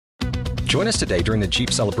Join us today during the Jeep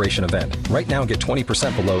Celebration event. Right now, get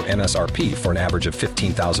 20% below MSRP for an average of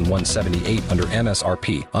 $15,178 under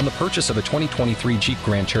MSRP on the purchase of a 2023 Jeep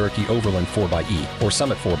Grand Cherokee Overland 4xE or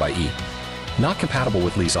Summit 4xE. Not compatible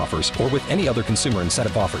with lease offers or with any other consumer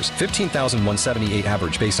incentive offers. $15,178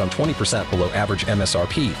 average based on 20% below average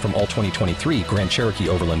MSRP from all 2023 Grand Cherokee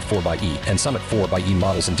Overland 4xE and Summit 4xE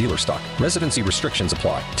models in dealer stock. Residency restrictions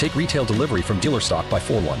apply. Take retail delivery from dealer stock by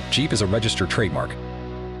 4/1. Jeep is a registered trademark.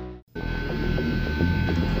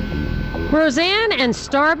 Roseanne and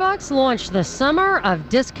Starbucks launched the Summer of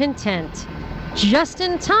Discontent, just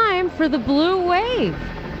in time for the blue wave.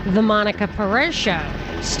 The Monica Perez Show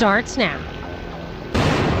starts now.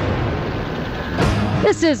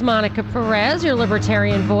 This is Monica Perez, your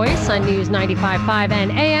libertarian voice on News 95.5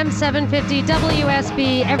 and AM 750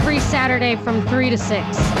 WSB every Saturday from 3 to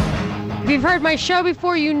 6. If you've heard my show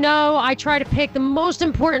before, you know I try to pick the most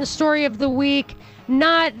important story of the week,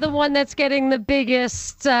 not the one that's getting the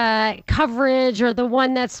biggest coverage or the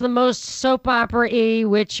one that's the most soap opera-y,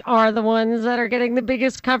 which are the ones that are getting the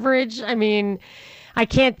biggest coverage. I mean, I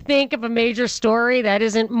can't think of a major story that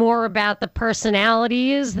isn't more about the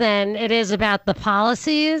personalities than it is about the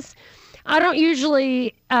policies. I don't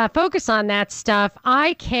usually focus on that stuff.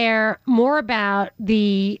 I care more about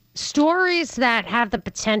the stories that have the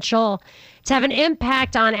potential to have an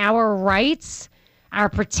impact on our rights, our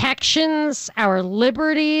protections, our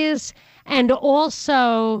liberties, and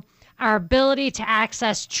also our ability to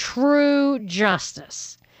access true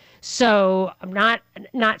justice. So not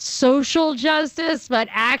social justice, but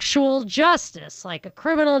actual justice, like a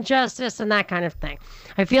criminal justice and that kind of thing.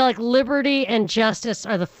 I feel like liberty and justice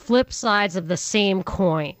are the flip sides of the same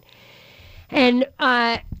coin. And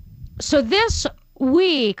so this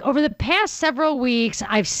week, over the past several weeks,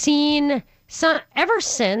 I've seen ever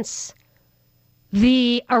since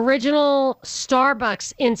the original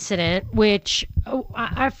Starbucks incident, which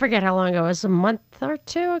I forget how long ago, it was a month or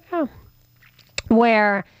two ago,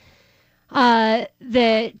 where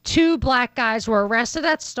the two black guys were arrested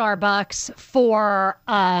at Starbucks for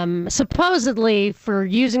supposedly for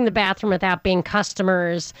using the bathroom without being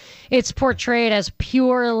customers. It's portrayed as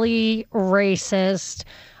purely racist.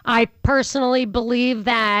 I personally believe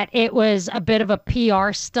that it was a bit of a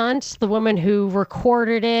PR stunt. The woman who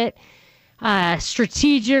recorded it,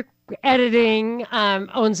 Strategic Editing,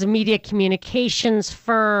 owns a media communications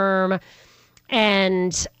firm.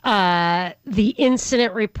 And the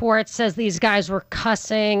incident report says these guys were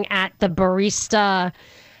cussing at the barista.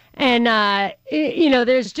 And,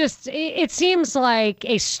 there's just, it seems like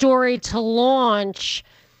a story to launch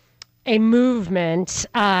a movement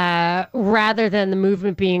rather than the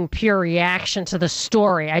movement being pure reaction to the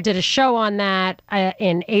story. I did a show on that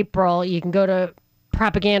in April. You can go to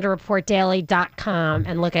propagandareportdaily.com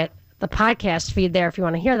and look at the podcast feed there if you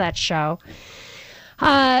want to hear that show.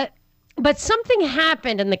 But something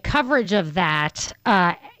happened in the coverage of that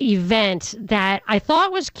event that I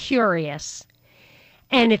thought was curious.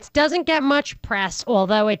 And it doesn't get much press,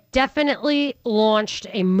 although it definitely launched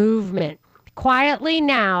a movement. Quietly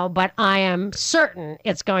now, but I am certain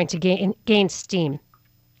it's going to gain steam.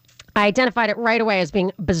 I identified it right away as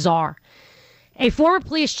being bizarre. A former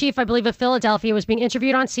police chief, I believe, of Philadelphia was being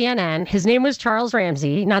interviewed on CNN. His name was Charles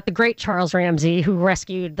Ramsey, not the great Charles Ramsey who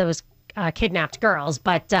rescued those kidnapped girls,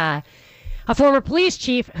 but a former police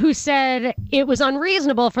chief who said it was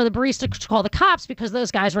unreasonable for the barista to call the cops because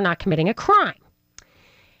those guys were not committing a crime.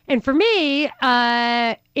 And for me,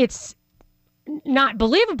 it's not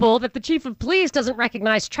believable that the chief of police doesn't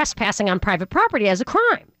recognize trespassing on private property as a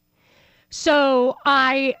crime. So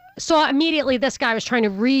I saw immediately this guy was trying to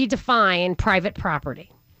redefine private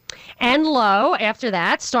property. And lo, after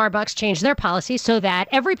that, Starbucks changed their policy so that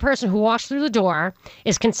every person who walks through the door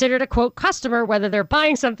is considered a, quote, customer, whether they're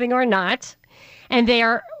buying something or not. And they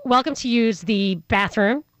are welcome to use the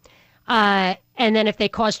bathroom. And then if they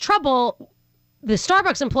cause trouble, the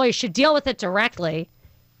Starbucks employees should deal with it directly.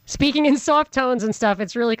 Speaking in soft tones and stuff,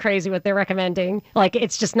 it's really crazy what they're recommending. Like,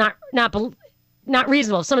 it's just not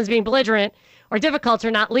reasonable. If someone's being belligerent or difficult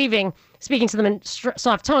or not leaving, speaking to them in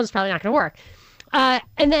soft tones is probably not going to work.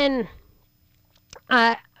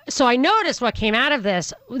 So I noticed what came out of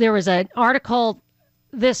this. There was an article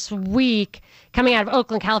this week coming out of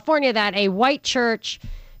Oakland, California, that a white church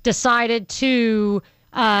decided to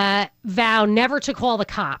vow never to call the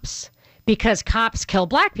cops because cops kill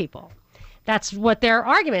black people. That's what their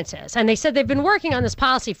argument is. And they said they've been working on this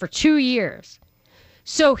policy for 2 years.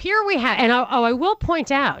 So here we have, and I will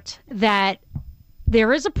point out that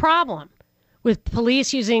there is a problem with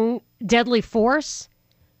police using deadly force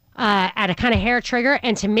at a kind of hair trigger,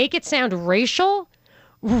 and to make it sound racial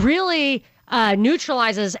really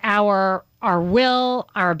neutralizes our will,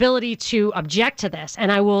 our ability to object to this.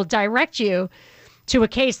 And I will direct you to a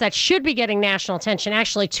case that should be getting national attention.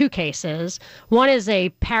 Actually, two cases. One is a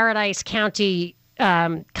Paradise County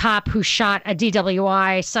cop who shot a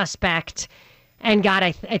DWI suspect and got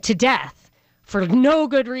to death for no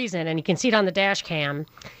good reason. And you can see it on the dash cam.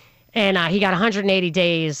 And he got 180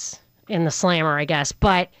 days in the slammer, I guess.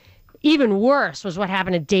 But even worse was what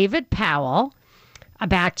happened to David Powell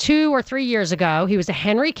about 2 or 3 years ago. He was a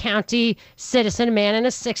Henry County citizen, a man in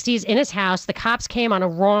his 60s, in his house. The cops came on a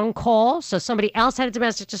wrong call, so somebody else had a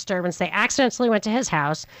domestic disturbance. They accidentally went to his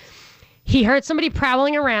house. He heard somebody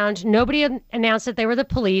prowling around. Nobody announced that they were the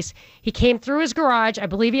police. He came through his garage. I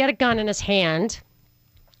believe he had a gun in his hand.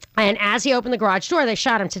 And as he opened the garage door, they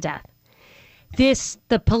shot him to death.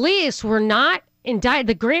 The police were not indicted.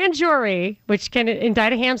 The grand jury, which can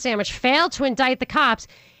indict a ham sandwich, failed to indict the cops.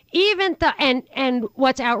 And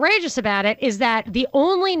what's outrageous about it is that the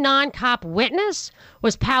only non-cop witness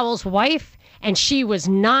was Powell's wife, and she was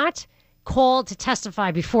not called to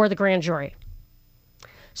testify before the grand jury.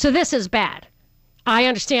 So this is bad. I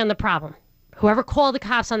understand the problem. Whoever called the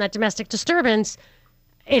cops on that domestic disturbance,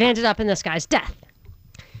 it ended up in this guy's death.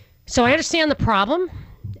 So I understand the problem.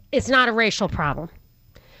 It's not a racial problem,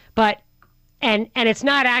 but and it's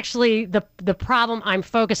not actually the problem I'm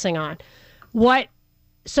focusing on.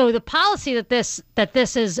 So the policy that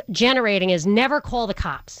this is generating is never call the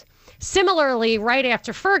cops. Similarly, right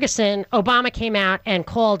after Ferguson, Obama came out and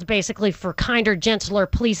called basically for kinder, gentler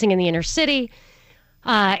policing in the inner city.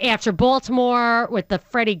 After Baltimore, with the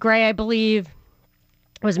Freddie Gray, I believe,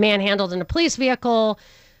 was manhandled in a police vehicle,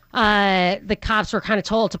 the cops were kind of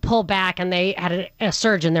told to pull back, and they had a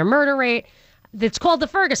surge in their murder rate. It's called the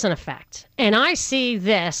Ferguson effect. And I see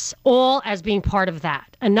this all as being part of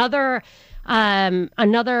that. Another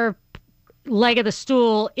leg of the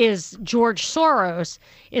stool is George Soros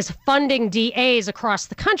is funding DAs across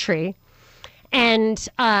the country. And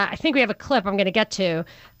I think we have a clip I'm going to get to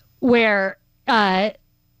where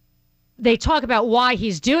they talk about why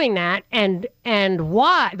he's doing that, and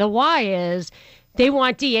why. The why is they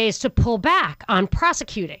want DAs to pull back on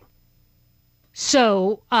prosecuting.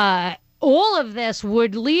 So all of this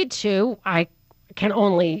would lead to, I can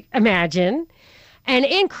only imagine, an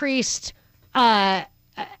increased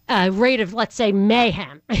rate of, let's say,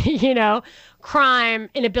 mayhem, crime,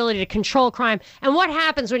 inability to control crime. And what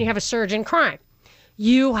happens when you have a surge in crime?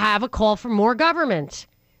 You have a call for more government.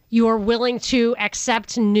 You are willing to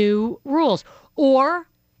accept new rules. Or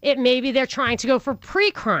it may be they're trying to go for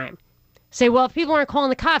pre-crime. Say, well, if people aren't calling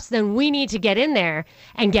the cops, then we need to get in there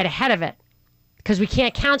and get ahead of it, because we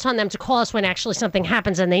can't count on them to call us when actually something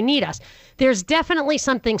happens and they need us. There's definitely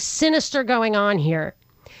something sinister going on here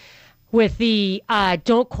with the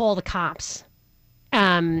don't call the cops,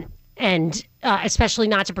 and especially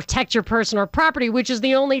not to protect your person or property, which is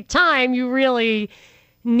the only time you really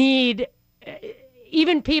need.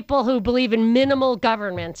 Even people who believe in minimal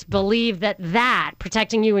government believe that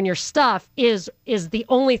protecting you and your stuff is the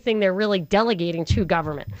only thing they're really delegating to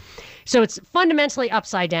government. So it's fundamentally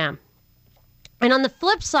upside down. And on the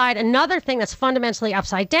flip side, another thing that's fundamentally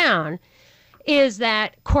upside down is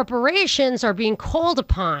that corporations are being called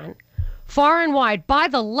upon far and wide by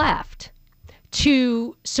the left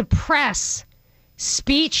to suppress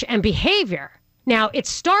speech and behavior. Now, it's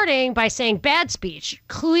starting by saying bad speech,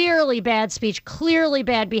 clearly bad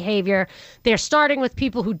behavior. They're starting with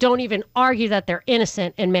people who don't even argue that they're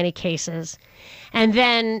innocent in many cases. And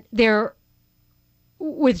then they're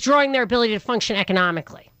withdrawing their ability to function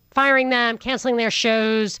economically, firing them, canceling their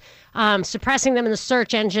shows, suppressing them in the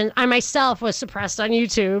search engine. I myself was suppressed on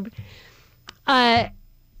YouTube. And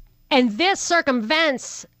this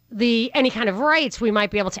circumvents any kind of rights we might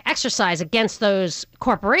be able to exercise against those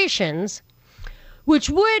corporations,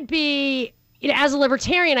 which would be, as a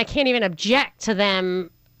libertarian, I can't even object to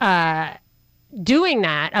them doing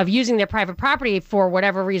that, of using their private property for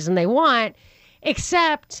whatever reason they want,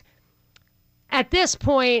 except at this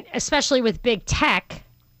point, especially with big tech,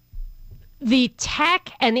 the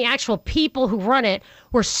tech and the actual people who run it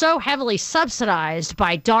were so heavily subsidized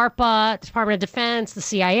by DARPA, Department of Defense, the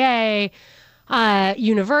CIA,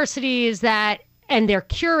 universities, and they're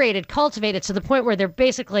curated, cultivated to the point where they're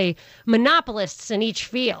basically monopolists in each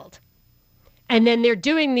field. And then they're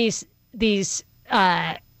doing this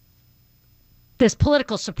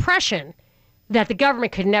political suppression that the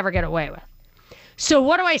government could never get away with. So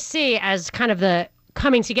what do I see as kind of the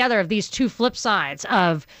coming together of these two flip sides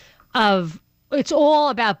of it's all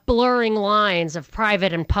about blurring lines of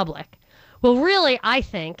private and public? Well, really, I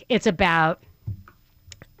think it's about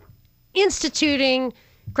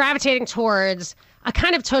gravitating towards a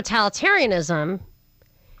kind of totalitarianism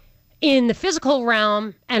in the physical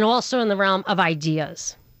realm and also in the realm of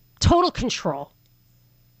ideas. Total control.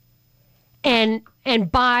 And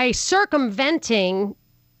by circumventing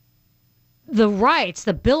the rights,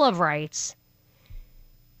 the Bill of Rights,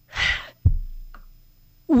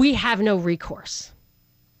 we have no recourse.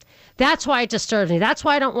 That's why it disturbs me. That's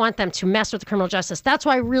why I don't want them to mess with the criminal justice. That's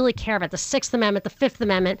why I really care about the Sixth Amendment, the Fifth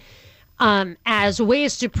Amendment, as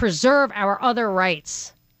ways to preserve our other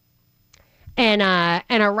rights and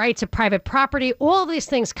our right to private property. All of these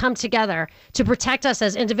things come together to protect us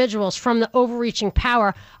as individuals from the overreaching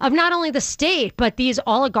power of not only the state, but these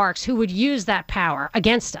oligarchs who would use that power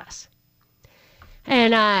against us.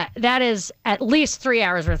 And that is at least 3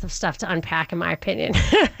 hours worth of stuff to unpack, in my opinion.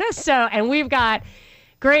 And we've got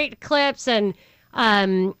great clips and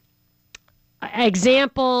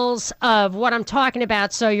examples of what I'm talking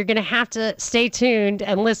about. So you're going to have to stay tuned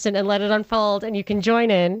and listen and let it unfold. And you can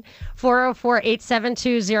join in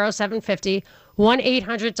 404-872-0750,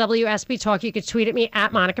 1-800-WSB Talk. You can tweet at me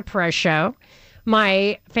at Monica Perez Show.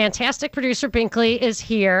 My fantastic producer, Binkley, is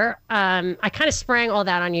here. I kind of sprang all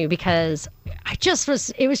that on you because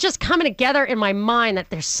it was just coming together in my mind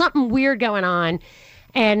that there's something weird going on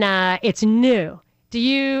and it's new.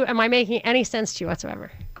 Am I making any sense to you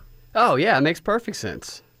whatsoever? Oh, yeah, it makes perfect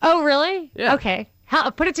sense. Oh, really? Yeah. Okay.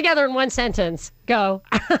 Put it together in one sentence. Go.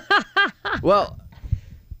 Well,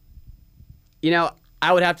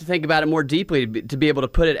 I would have to think about it more deeply to be able to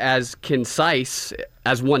put it as concise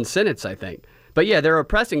as one sentence, I think. But yeah, they're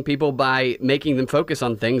oppressing people by making them focus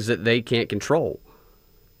on things that they can't control.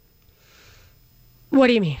 What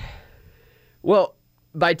do you mean? Well,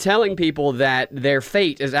 by telling people that their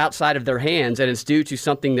fate is outside of their hands and it's due to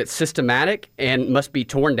something that's systematic and must be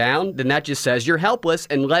torn down, then that just says you're helpless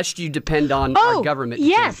unless you depend on our government.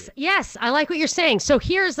 Yes. I like what you're saying. So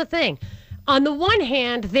here's the thing. On the one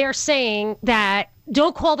hand, they're saying that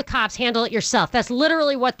don't call the cops, handle it yourself. That's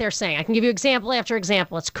literally what they're saying. I can give you example after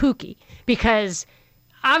example. It's kooky because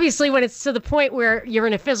obviously when it's to the point where you're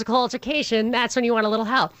in a physical altercation, that's when you want a little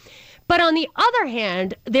help. But on the other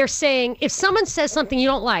hand, they're saying if someone says something you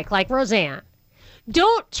don't like Roseanne,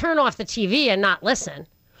 don't turn off the TV and not listen.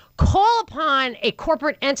 Call upon a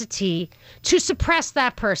corporate entity to suppress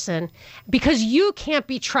that person because you can't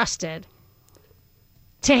be trusted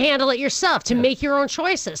to handle it yourself, to make your own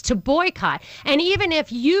choices, to boycott. And even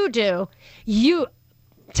if you do,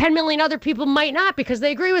 10 million other people might not because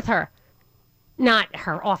they agree with her. Not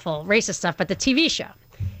her awful racist stuff, but the TV show.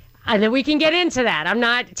 And then we can get into that. I'm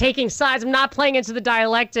not taking sides. I'm not playing into the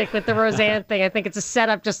dialectic with the Roseanne thing. I think it's a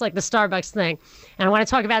setup just like the Starbucks thing. And I want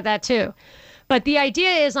to talk about that too. But the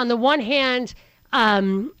idea is, on the one hand,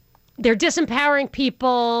 they're disempowering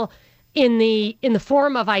people in the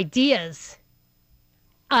form of ideas,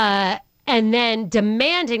 and then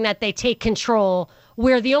demanding that they take control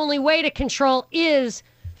where the only way to control is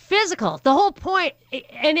physical. The whole point,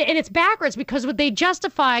 and it's backwards because they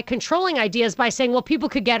justify controlling ideas by saying, well, people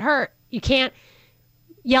could get hurt. You can't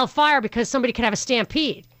yell fire because somebody could have a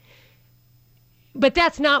stampede. But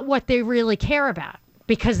that's not what they really care about,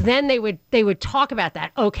 because then they would talk about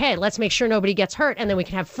that. Okay, let's make sure nobody gets hurt, and then we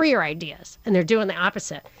can have freer ideas. And they're doing the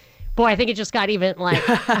opposite. Boy, I think it just got even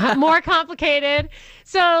more complicated.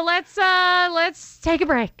 So let's take a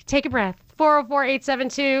break. Take a breath.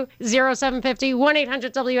 404-872-0750,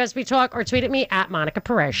 1-800-WSB Talk, or tweet at me at Monica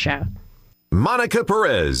Perez Show. Monica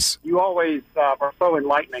Perez. You always are so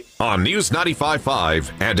enlightening. On News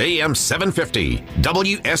 95.5 and AM 750,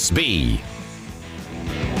 WSB.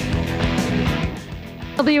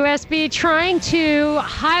 WSB trying to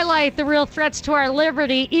highlight the real threats to our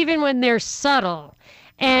liberty, even when they're subtle.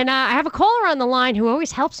 And I have a caller on the line who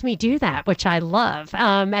always helps me do that, which I love.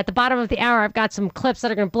 At the bottom of the hour, I've got some clips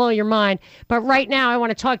that are going to blow your mind. But right now, I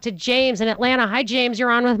want to talk to James in Atlanta. Hi, James.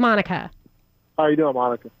 You're on with Monica. How you doing,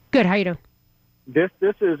 Monica? Good. How you doing? This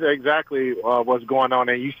is exactly what's going on,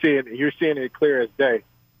 and you're seeing it clear as day.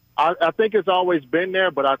 I think it's always been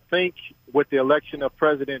there, but I think with the election of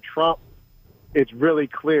President Trump, it's really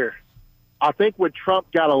clear. I think when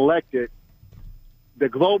Trump got elected, the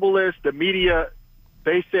globalists, the media,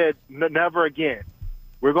 they said never again.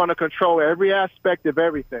 We're going to control every aspect of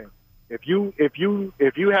everything. If you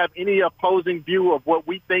have any opposing view of what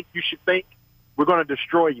we think you should think, we're going to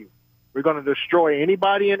destroy you. We're going to destroy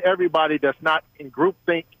anybody and everybody that's not in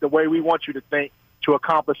groupthink the way we want you to think to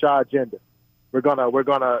accomplish our agenda. We're going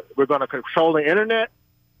to control the internet.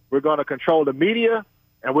 We're going to control the media,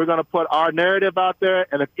 and we're going to put our narrative out there.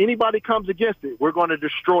 And if anybody comes against it, we're going to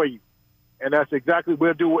destroy you. And that's exactly,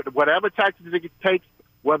 we'll do whatever tactics it takes,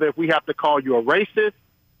 whether if we have to call you a racist,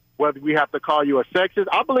 whether we have to call you a sexist.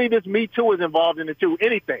 I believe this Me Too is involved in it too.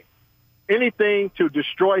 Anything to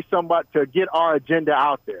destroy somebody, to get our agenda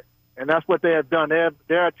out there. And that's what they have done.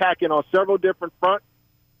 They're attacking on several different fronts.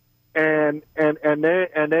 And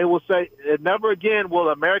they will say, never again will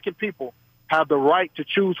American people have the right to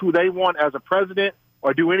choose who they want as a president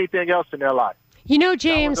or do anything else in their life. You know,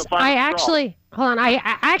 James, I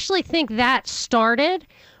actually think that started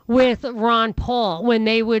with Ron Paul when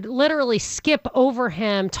they would literally skip over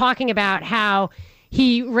him talking about how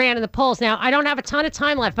he ran in the polls. Now, I don't have a ton of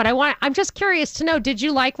time left, but I'm just curious to know, did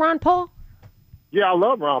you like Ron Paul? Yeah, I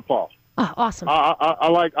love Ron Paul. Oh, awesome. I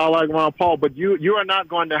like Ron Paul, but you are not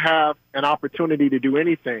going to have an opportunity to do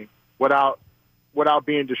anything without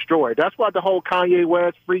being destroyed. That's why the whole Kanye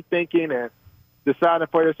West free thinking and deciding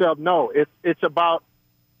for yourself. No, it's about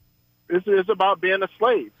being a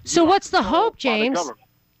slave. So what's the hope, James?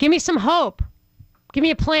 Give me some hope. Give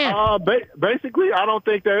me a plan. Basically, I don't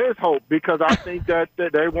think there is hope because I think that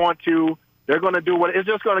they're going to do what it's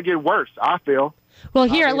just going to get worse, I feel. Well,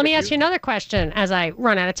 let me ask you another question as I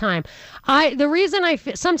run out of time. The reason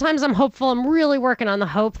sometimes I'm hopeful, I'm really working on the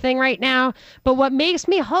hope thing right now, but what makes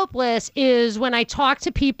me hopeless is when I talk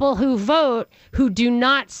to people who vote who do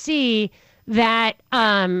not see that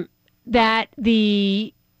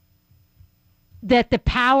the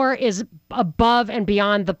power is above and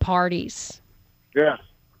beyond the parties. Yeah.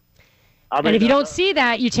 And if you don't see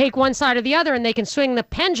that, you take one side or the other, and they can swing the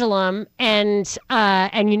pendulum, and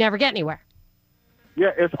you never get anywhere.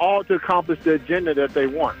 Yeah, it's all to accomplish the agenda that they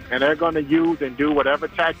want, and they're going to use and do whatever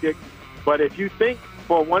tactic. But if you think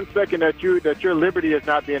for 1 second that your liberty is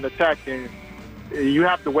not being attacked, then you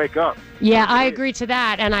have to wake up. Yeah, I agree to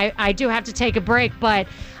that, and I do have to take a break, but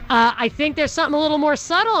I think there's something a little more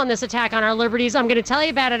subtle on this attack on our liberties. I'm going to tell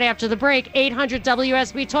you about it after the break. 800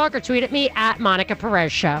 WSB Talk, or tweet at me at Monica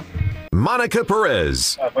Perez Show. Monica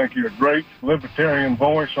Perez. I think you're a great libertarian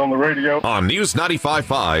voice on the radio. On News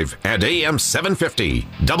 95.5 and AM 750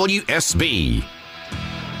 WSB.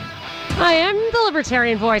 I am the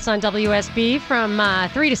libertarian voice on WSB from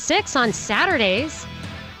 3 to 6 on Saturdays.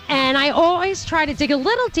 And I always try to dig a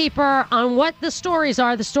little deeper on what the stories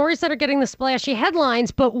are, the stories that are getting the splashy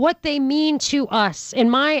headlines, but what they mean to us. In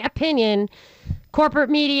my opinion, corporate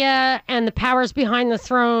media and the powers behind the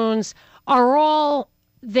thrones are all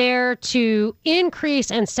there to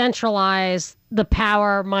increase and centralize the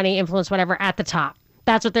power, money, influence, whatever, at the top.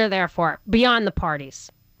 That's what they're there for, beyond the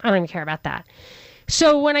parties. I don't even care about that.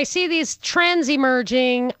 So when I see these trends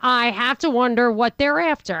emerging, I have to wonder what they're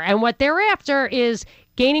after. And what they're after is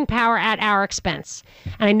gaining power at our expense.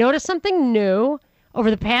 And I noticed something new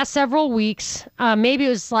over the past several weeks. Maybe it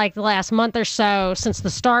was like the last month or so since the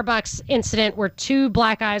Starbucks incident where 2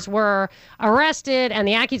 black guys were arrested. And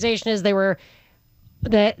the accusation is that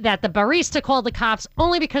the barista called the cops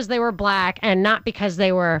only because they were black and not because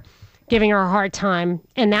they were giving her a hard time.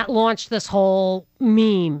 And that launched this whole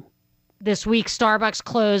meme. This week, Starbucks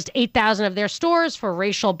closed 8,000 of their stores for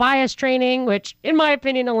racial bias training, which, in my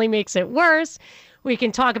opinion, only makes it worse. We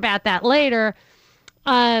can talk about that later.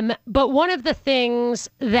 But one of the things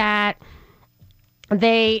that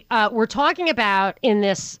they were talking about in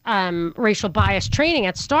this racial bias training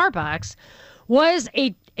at Starbucks was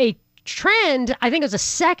a trend. I think it was a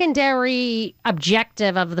secondary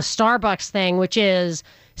objective of the Starbucks thing, which is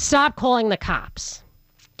stop calling the cops.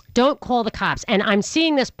 Don't call the cops. And I'm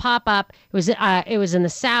seeing this pop up. It was in the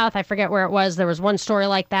South. I forget where it was. There was one story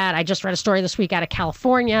like that. I just read a story this week out of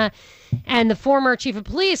California. And the former chief of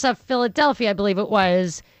police of Philadelphia, I believe it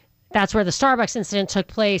was, that's where the Starbucks incident took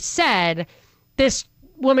place, said this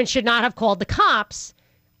woman should not have called the cops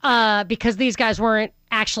because these guys weren't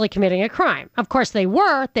actually committing a crime. Of course they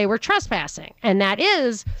were trespassing. And that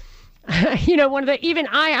is, one of the,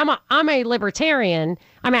 I'm a libertarian.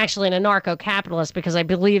 I'm actually an anarcho-capitalist because I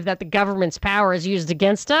believe that the government's power is used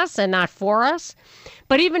against us and not for us.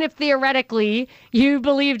 But even if theoretically you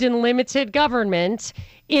believed in limited government,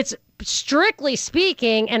 it's strictly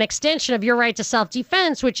speaking an extension of your right to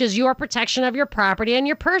self-defense, which is your protection of your property and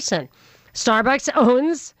your person. Starbucks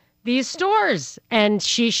owns these stores, and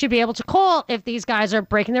she should be able to call if these guys are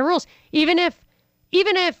breaking their rules. Even if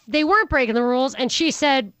they weren't breaking the rules and she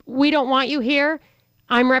said, we don't want you here,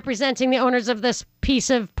 I'm representing the owners of this piece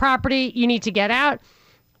of property, you need to get out,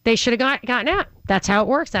 they should have gotten out. That's how it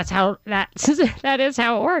works. That is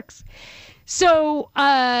how it works. So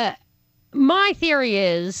my theory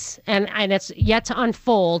is, and it's yet to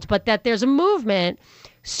unfold, but that there's a movement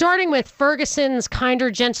starting with Ferguson's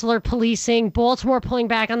kinder, gentler policing, Baltimore pulling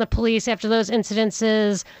back on the police after those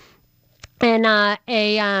incidences, and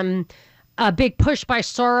a big push by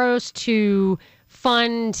Soros to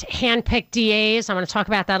fund hand-picked DAs. I'm going to talk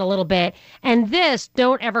about that a little bit. And this,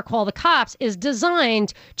 Don't Ever Call the Cops, is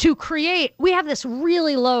designed to create, we have this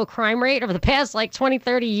really low crime rate over the past like 20,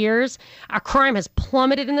 30 years. Our crime has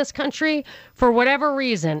plummeted in this country for whatever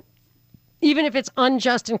reason. Even if it's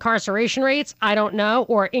unjust incarceration rates, I don't know,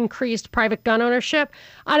 or increased private gun ownership,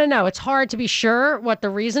 I don't know. It's hard to be sure what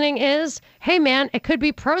the reasoning is. Hey, man, it could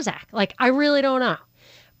be Prozac. Like, I really don't know.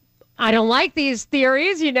 I don't like these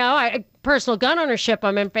theories, personal gun ownership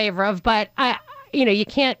I'm in favor of, but you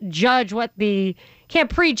can't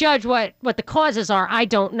prejudge what the causes are. I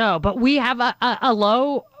don't know, but we have a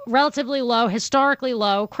low, relatively low, historically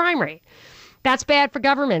low crime rate. That's bad for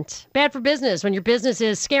government, bad for business when your business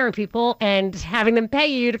is scaring people and having them pay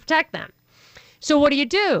you to protect them. So what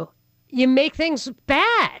do? You make things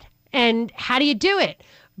bad. And how do you do it?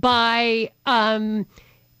 By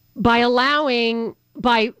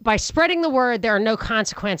spreading the word there are no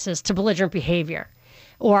consequences to belligerent behavior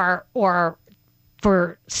or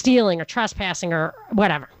for stealing or trespassing or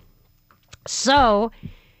whatever. So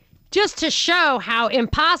just to show how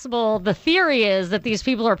impossible the theory is that these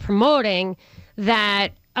people are promoting,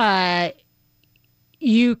 that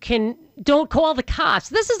don't call the cops.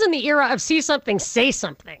 This is in the era of see something, say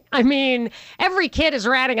something. I mean, every kid is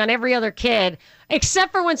ratting on every other kid,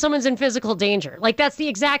 except for when someone's in physical danger. Like, that's the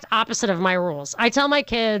exact opposite of my rules. I tell my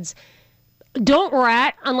kids, don't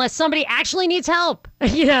rat unless somebody actually needs help.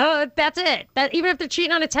 That's it. Even if they're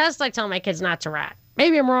cheating on a test, I tell my kids not to rat.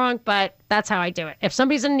 Maybe I'm wrong, but that's how I do it. If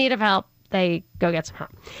somebody's in need of help, they go get some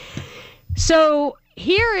help. So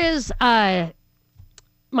here is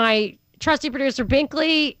my trusty producer,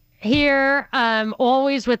 Binkley, here,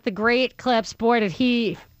 always with the great clips. Boy, did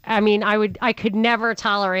he... I could never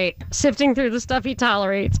tolerate sifting through the stuff he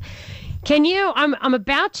tolerates. I'm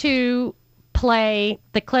about to play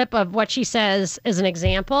the clip of what she says as an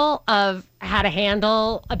example of how to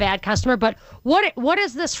handle a bad customer. But what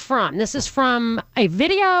is this from? This is from a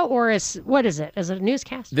video, or what is it? Is it a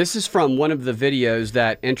newscast? This is from one of the videos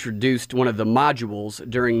that introduced one of the modules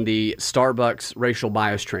during the Starbucks racial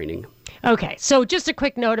bias training. Okay, so just a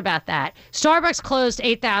quick note about that. Starbucks closed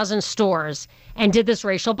 8,000 stores and did this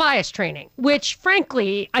racial bias training, which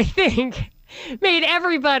frankly, I think made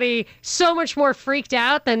everybody so much more freaked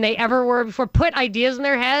out than they ever were before. Put ideas in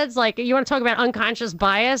their heads. Like, you want to talk about unconscious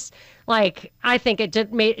bias? Like, I think it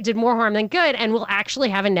did more harm than good and will actually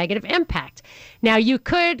have a negative impact. Now, you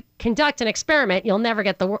could conduct an experiment. You'll never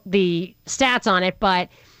get the stats on it, but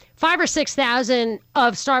 5,000 or 6,000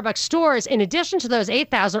 of Starbucks stores, in addition to those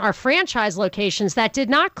 8,000, are franchise locations that did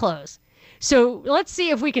not close. So let's see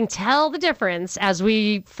if we can tell the difference as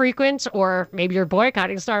we frequent, or maybe you're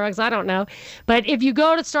boycotting Starbucks, I don't know. But if you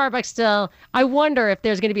go to Starbucks still, I wonder if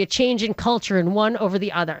there's going to be a change in culture in one over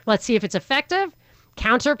the other. Let's see if it's effective,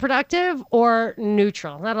 counterproductive, or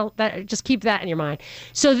neutral. Just keep that in your mind.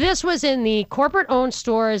 So this was in the corporate-owned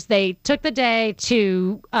stores. They took the day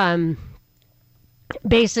to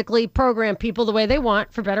basically program people the way they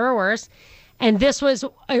want, for better or worse. And this was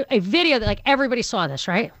a video that, like, everybody saw this,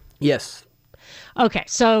 right? Yes. Okay,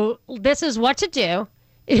 so this is what to do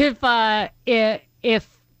if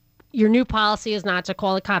your new policy is not to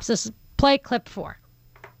call the cops. This is play clip 4.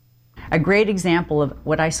 A great example of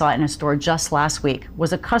what I saw in a store just last week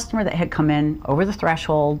was a customer that had come in over the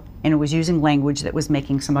threshold, and it was using language that was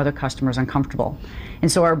making some other customers uncomfortable.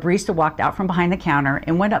 And so our barista walked out from behind the counter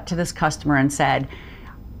and went up to this customer and said,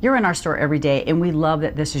 "You're in our store every day, and we love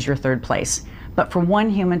that this is your third place. But from one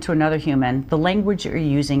human to another human, the language you're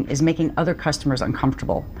using is making other customers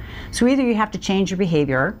uncomfortable. So either you have to change your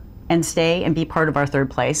behavior and stay and be part of our third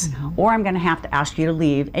place, or I'm going to have to ask you to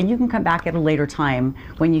leave, and you can come back at a later time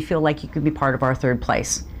when you feel like you could be part of our third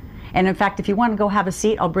place. And in fact, if you want to go have a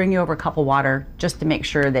seat, I'll bring you over a cup of water just to make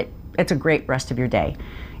sure that it's a great rest of your day."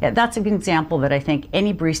 Yeah, that's an example that I think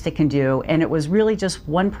any barista can do, and it was really just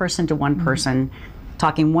one person to one person,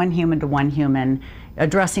 talking one human to one human,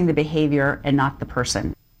 addressing the behavior and not the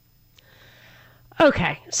person.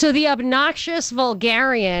 Okay, so the obnoxious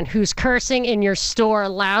vulgarian who's cursing in your store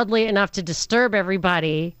loudly enough to disturb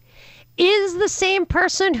everybody is the same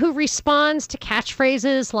person who responds to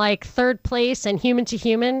catchphrases like third place and human to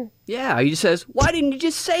human. Yeah, he says, "Why didn't you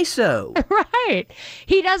just say so?" Right.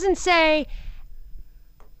 He doesn't say,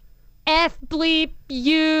 F bleep,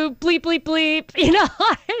 you bleep, bleep, bleep. You know,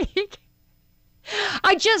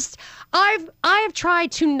 I've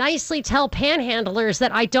tried to nicely tell panhandlers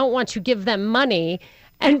that I don't want to give them money,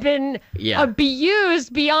 and been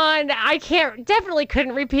abused beyond, definitely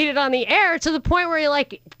couldn't repeat it on the air, to the point where you're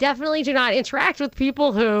like, definitely do not interact with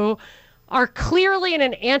people who are clearly in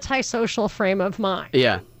an antisocial frame of mind.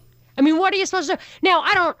 Yeah. I mean, what are you supposed to do? Now,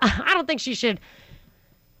 I don't think she should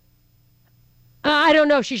I don't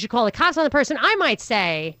know if she should call the cops on the person. I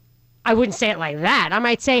wouldn't say it like that. I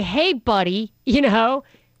might say, hey, buddy, you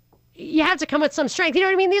have to come with some strength. You know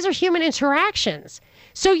what I mean? These are human interactions.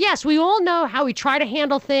 So, yes, we all know how we try to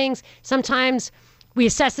handle things. Sometimes we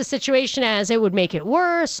assess the situation as it would make it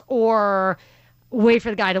worse, or wait for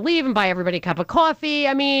the guy to leave and buy everybody a cup of coffee.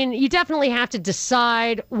 I mean, you definitely have to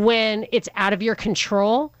decide when it's out of your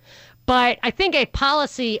control. But I think a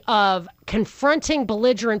policy of confronting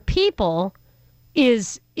belligerent people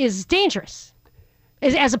is dangerous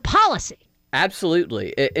as a policy. Absolutely.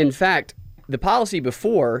 In fact, the policy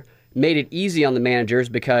before made it easy on the managers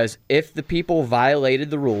because if the people violated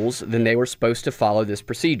the rules, then they were supposed to follow this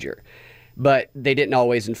procedure. But they didn't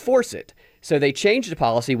always enforce it. So they changed the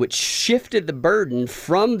policy, which shifted the burden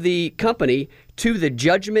from the company to the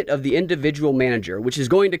judgment of the individual manager, which is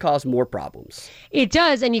going to cause more problems. It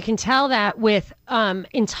does, and you can tell that with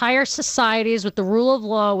entire societies, with the rule of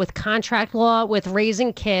law, with contract law, with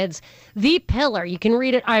raising kids. The pillar, you can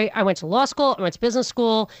read it. I went to law school, I went to business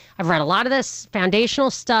school. I've read a lot of this foundational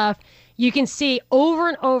stuff. You can see over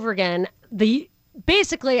and over again,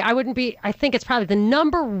 basically, I think it's probably the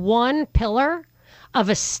number one pillar of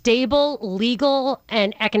a stable legal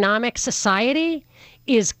and economic society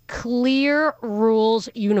is clear rules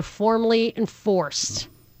uniformly enforced.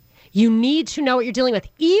 You need to know what you're dealing with.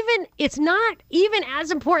 It's not even as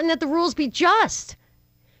important that the rules be just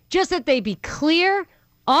that they be clear,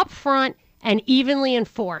 upfront, and evenly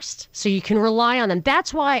enforced so you can rely on them.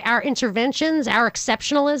 That's why our interventions, our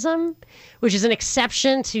exceptionalism, which is an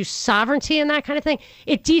exception to sovereignty and that kind of thing,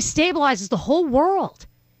 it destabilizes the whole world.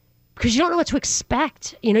 Because you don't know what to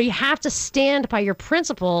expect. You have to stand by your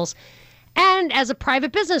principles. And as a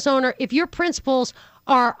private business owner, if your principles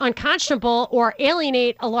are unconscionable or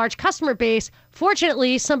alienate a large customer base,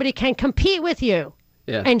 fortunately, somebody can compete with you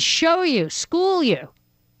and show you, school you.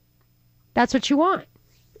 That's what you want.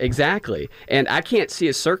 Exactly. And I can't see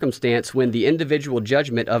a circumstance when the individual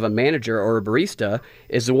judgment of a manager or a barista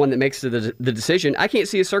is the one that makes the decision. I can't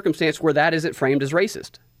see a circumstance where that isn't framed as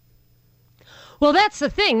racist. Well, that's the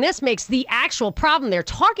thing. This makes the actual problem they're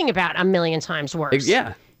talking about a million times worse.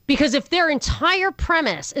 Yeah. Because if their entire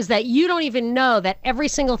premise is that you don't even know that every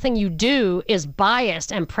single thing you do is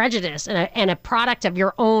biased and prejudiced and a product of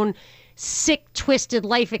your own sick, twisted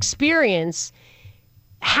life experience,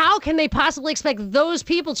 how can they possibly expect those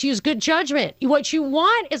people to use good judgment? What you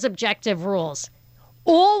want is objective rules.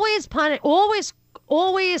 Always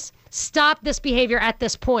stop this behavior at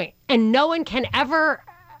this point, and no one can ever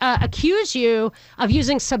accuse you of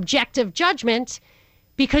using subjective judgment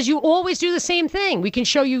because you always do the same thing. We can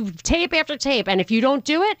show you tape after tape, and if you don't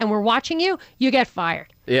do it and we're watching you, you get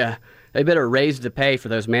fired. Yeah. They better raise the pay for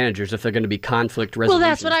those managers if they're going to be conflict resolution Well,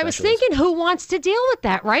 that's what specialists. I was thinking. Who wants to deal with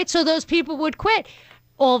that, right? So those people would quit.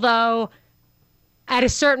 Although at a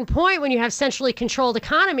certain point when you have centrally controlled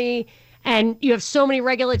economy and you have so many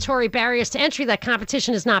regulatory barriers to entry that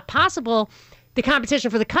competition is not possible, the competition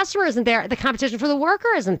for the customer isn't there. The competition for the worker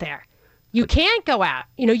isn't there. You can't go out.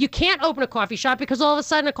 You can't open a coffee shop because all of a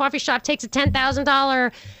sudden a coffee shop takes a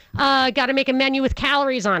 $10,000, got to make a menu with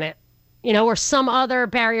calories on it, or some other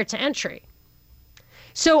barrier to entry.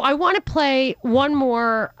 So I want to play one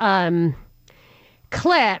more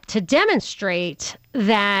clip to demonstrate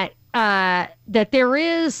that that there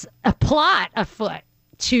is a plot afoot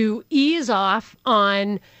to ease off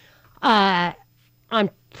on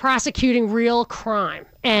prosecuting real crime.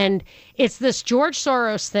 And it's this George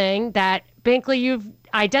Soros thing that, Binkley, you've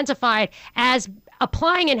identified as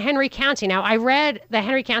applying in Henry County. Now, I read the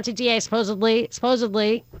Henry County DA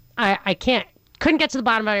supposedly, I couldn't get to the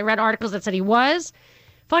bottom of it. I read articles that said he was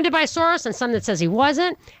funded by Soros and some that says he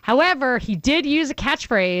wasn't. However, he did use a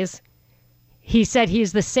catchphrase. He said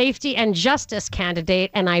he's the safety and justice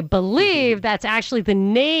candidate, and I believe that's actually the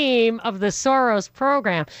name of the Soros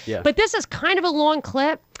program. Yeah. But this is kind of a long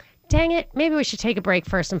clip. Dang it, maybe we should take a break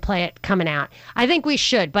first and play it coming out. I think we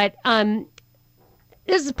should, but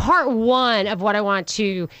this is part one of what I want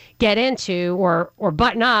to get into or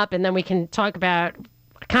button up, and then we can talk about,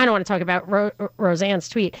 I kind of want to talk about Roseanne's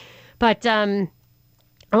tweet. But I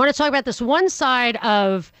want to talk about this one side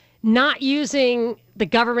of not using the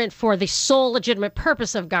government for the sole legitimate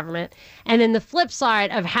purpose of government, and then the flip side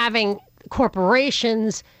of having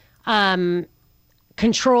corporations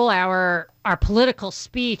control our political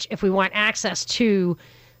speech if we want access to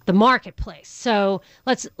the marketplace. So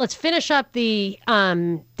let's finish up the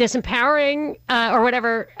disempowering or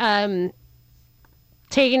whatever,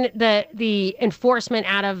 taking the enforcement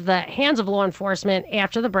out of the hands of law enforcement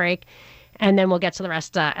after the break. And then we'll get to the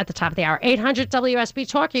rest at the top of the hour. 800 WSB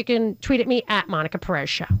Talk. You can tweet at me at Monica Perez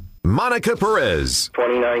Show. Monica Perez.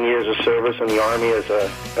 29 years of service in the Army as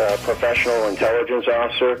a professional intelligence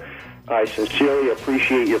officer. I sincerely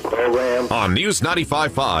appreciate your program. On News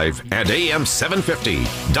 95.5 and AM 750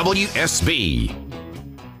 WSB.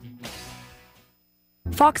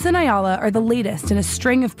 Fox and Ayala are the latest in a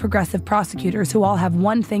string of progressive prosecutors who all have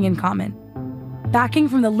one thing in common: backing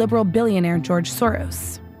from the liberal billionaire George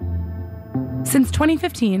Soros. Since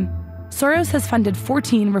 2015, Soros has funded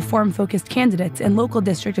 14 reform-focused candidates in local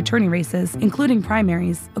district attorney races, including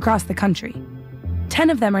primaries, across the country. 10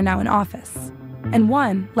 of them are now in office, and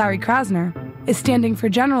one, Larry Krasner, is standing for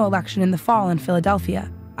general election in the fall in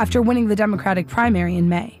Philadelphia after winning the Democratic primary in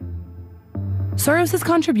May. Soros'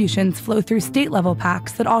 contributions flow through state-level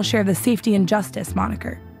PACs that all share the safety and justice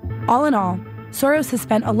moniker. All in all, Soros has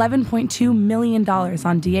spent $11.2 million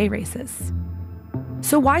on DA races.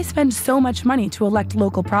 So why spend so much money to elect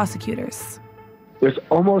local prosecutors? There's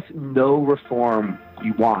almost no reform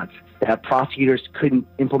you want that prosecutors couldn't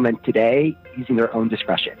implement today using their own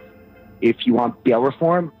discretion. If you want bail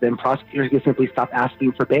reform, then prosecutors can simply stop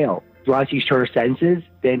asking for bail. If you want to see shorter sentences,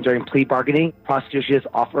 then during plea bargaining, prosecutors just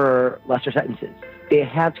offer lesser sentences. They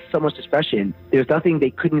have so much discretion. There's nothing they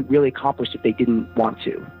couldn't really accomplish if they didn't want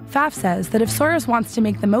to. Pfaff says that if Soros wants to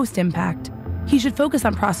make the most impact, he should focus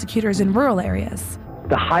on prosecutors in rural areas.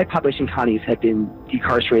 The high population counties have been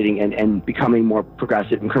decarcerating and becoming more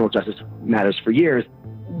progressive in criminal justice matters for years.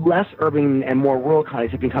 Less urban and more rural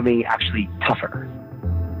counties have been becoming actually tougher.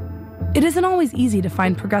 It isn't always easy to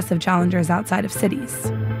find progressive challengers outside of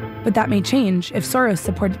cities, but that may change if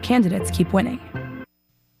Soros-supported candidates keep winning.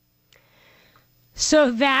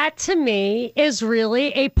 So that, to me, is really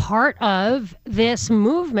a part of this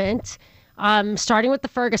movement, starting with the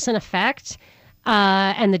Ferguson effect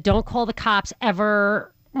and the "don't call the cops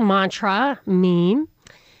ever" mantra meme,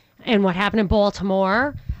 and what happened in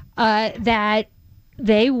Baltimore, that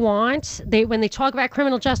when they talk about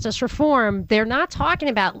criminal justice reform, they're not talking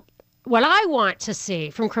about what I want to see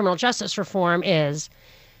from criminal justice reform is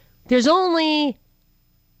there's only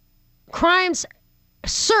crimes.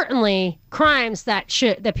 Certainly, crimes that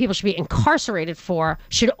people should be incarcerated for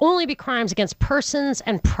should only be crimes against persons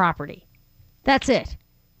and property. That's it.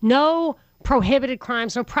 No prohibited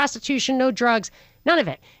crimes, no prostitution, no drugs, none of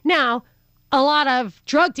it. Now, a lot of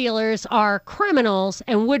drug dealers are criminals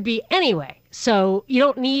and would be anyway. So you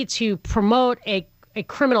don't need to promote a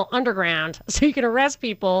criminal underground so you can arrest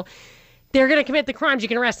people. They're going to commit the crimes. You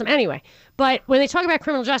can arrest them anyway. But when they talk about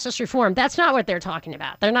criminal justice reform, that's not what they're talking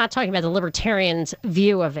about. They're not talking about the libertarians'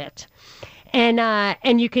 view of it.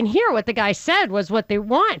 And you can hear what the guy said was what they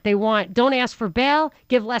want. They want, don't ask for bail,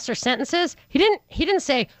 give lesser sentences. He didn't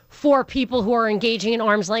say for people who are engaging in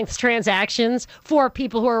arm's length transactions, for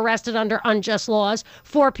people who are arrested under unjust laws,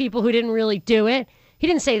 for people who didn't really do it. He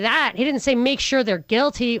didn't say that. He didn't say make sure they're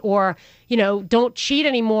guilty or, don't cheat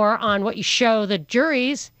anymore on what you show the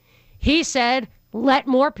juries. He said, let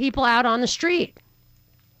more people out on the street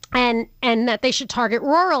and that they should target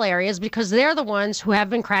rural areas because they're the ones who have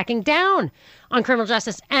been cracking down on criminal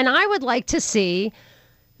justice. And I would like to see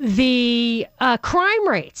the crime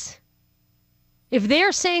rates. If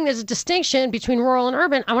they're saying there's a distinction between rural and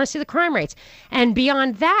urban, I want to see the crime rates. And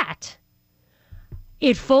beyond that,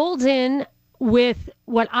 it folds in with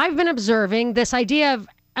what I've been observing, this idea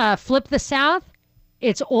of flip the South.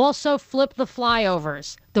 It's also flip the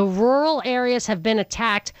flyovers. The rural areas have been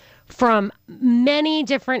attacked from many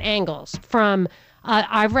different angles.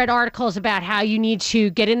 I've read articles about how you need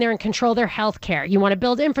to get in there and control their health care. You want to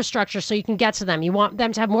build infrastructure so you can get to them. You want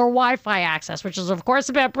them to have more Wi-Fi access, which is, of course,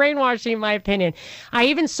 about brainwashing, in my opinion. I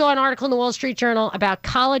even saw an article in the Wall Street Journal about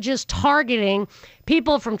colleges targeting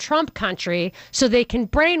people from Trump country so they can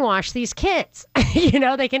brainwash these kids.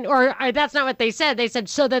 They can, or that's not what they said. They said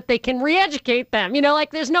so that they can re-educate them.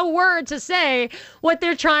 There's no word to say what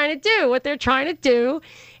they're trying to do. What they're trying to do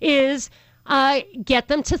is get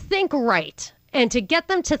them to think right. And to get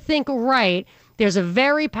them to think right, there's a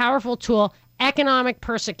very powerful tool, economic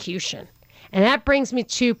persecution. And that brings me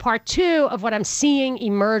to part 2 of what I'm seeing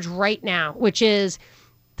emerge right now, which is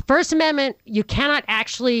the First Amendment. You cannot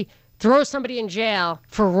actually throw somebody in jail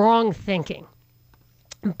for wrong thinking.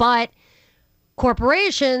 But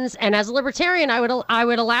corporations, and as a libertarian, I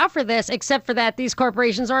would allow for this, except for that these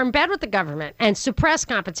corporations are in bed with the government and suppress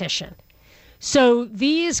competition. So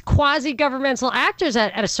these quasi-governmental actors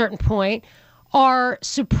at a certain point are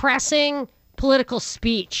suppressing political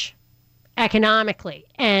speech economically.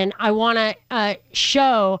 And I want to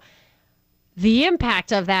show the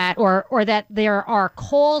impact of that or that there are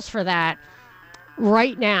calls for that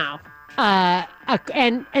right now.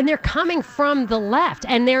 And they're coming from the left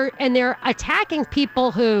and they're attacking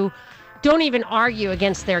people who don't even argue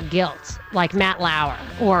against their guilt, like Matt Lauer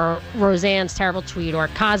or Roseanne's terrible tweet or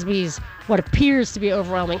Cosby's what appears to be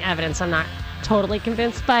overwhelming evidence. I'm not totally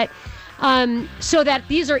convinced, but so that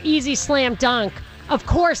these are easy slam dunk. Of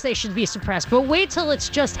course they should be suppressed, but wait till it's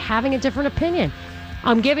just having a different opinion.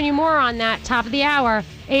 I'm giving you more on that top of the hour.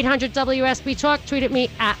 800 WSB Talk. Tweet at me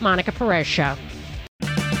at Monica Perez Show.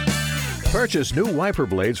 Purchase new wiper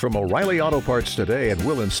blades from O'Reilly Auto Parts today and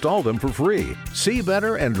we'll install them for free. See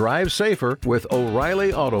better and drive safer with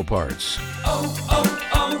O'Reilly Auto Parts.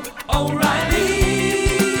 O'Reilly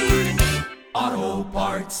Auto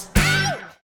Parts.